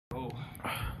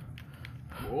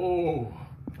Oh.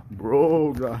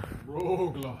 Brogla.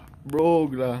 Brogla.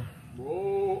 Brogla.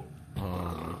 Bro. Oh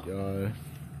my god.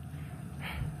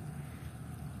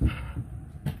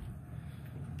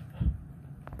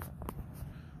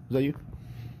 Is that you?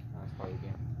 That's probably the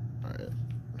game. Alright.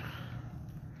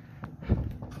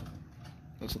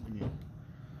 That's something new. Is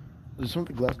this one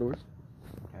with the glass doors?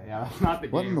 Okay, yeah, that's not the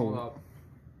What game. in the Hold world? up.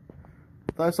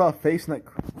 I thought I saw a face and like.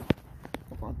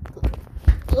 Hold on.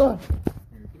 Ugh.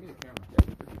 Here, give me the camera.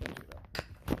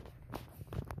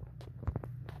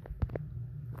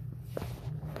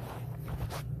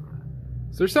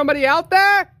 Is there somebody out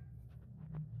there?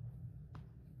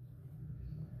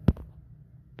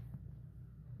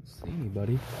 See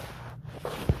anybody?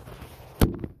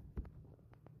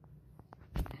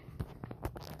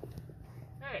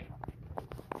 Hey,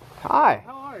 Hi.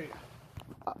 how are you?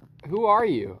 Who are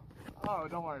you? Oh,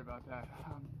 don't worry about that.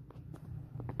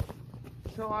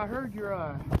 So I heard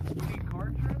you're you need car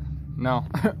insurance? No.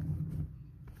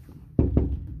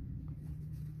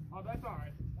 Oh, that's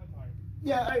alright. That's alright.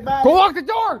 Yeah, hey, man. Go lock the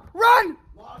door! Run!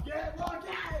 Lock it, lock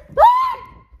it! Run!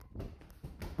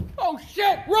 Oh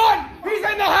shit! Run! He's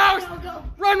in the house!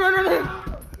 Run, run, run, run!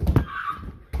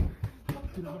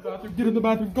 Get in the bathroom, get in the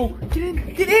bathroom, go! Get in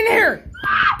here!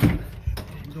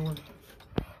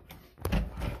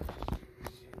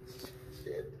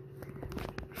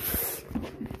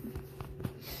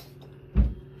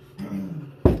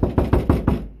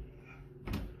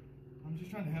 I'm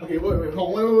just trying to help. Okay, wait,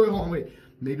 hold on, wait.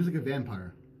 Maybe it's like a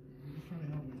vampire. I'm just trying to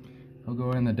help you. He'll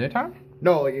go in the daytime?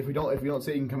 No, like if we don't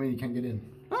say you can come in, you can't get in.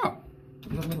 Oh.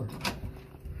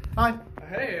 Hi.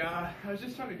 Hey, I was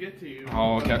just trying to get to you.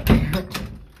 Oh, okay.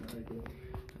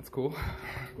 That's cool.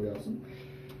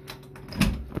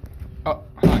 Oh,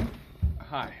 hi.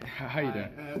 Hi. How you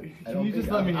doing? Can you just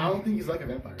let me I in? don't think he's like a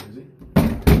vampire, is he?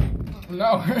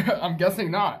 No, I'm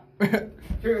guessing not.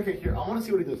 Here, okay, here. I want to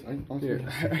see what he does.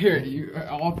 Here, you.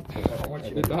 I want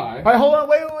you to die. Alright, hold on,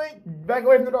 wait. Back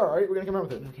away from the door, alright? We're gonna come out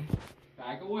with it. Okay.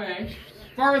 Back away.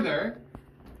 Further.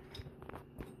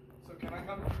 So can I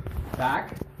come?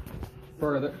 Back.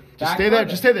 Further. Just stay there,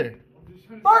 just stay there. I'm just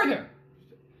trying to Further!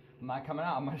 I'm not coming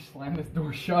out. I'm gonna slam this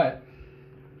door shut.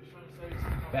 just trying to say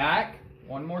something. Back.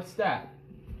 One more step.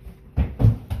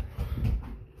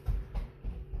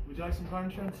 Would you like some car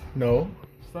insurance? No.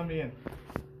 Just let me in.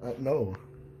 No.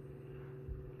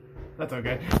 That's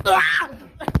okay.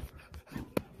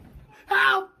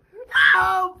 Help!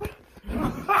 Help!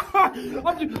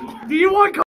 Do you want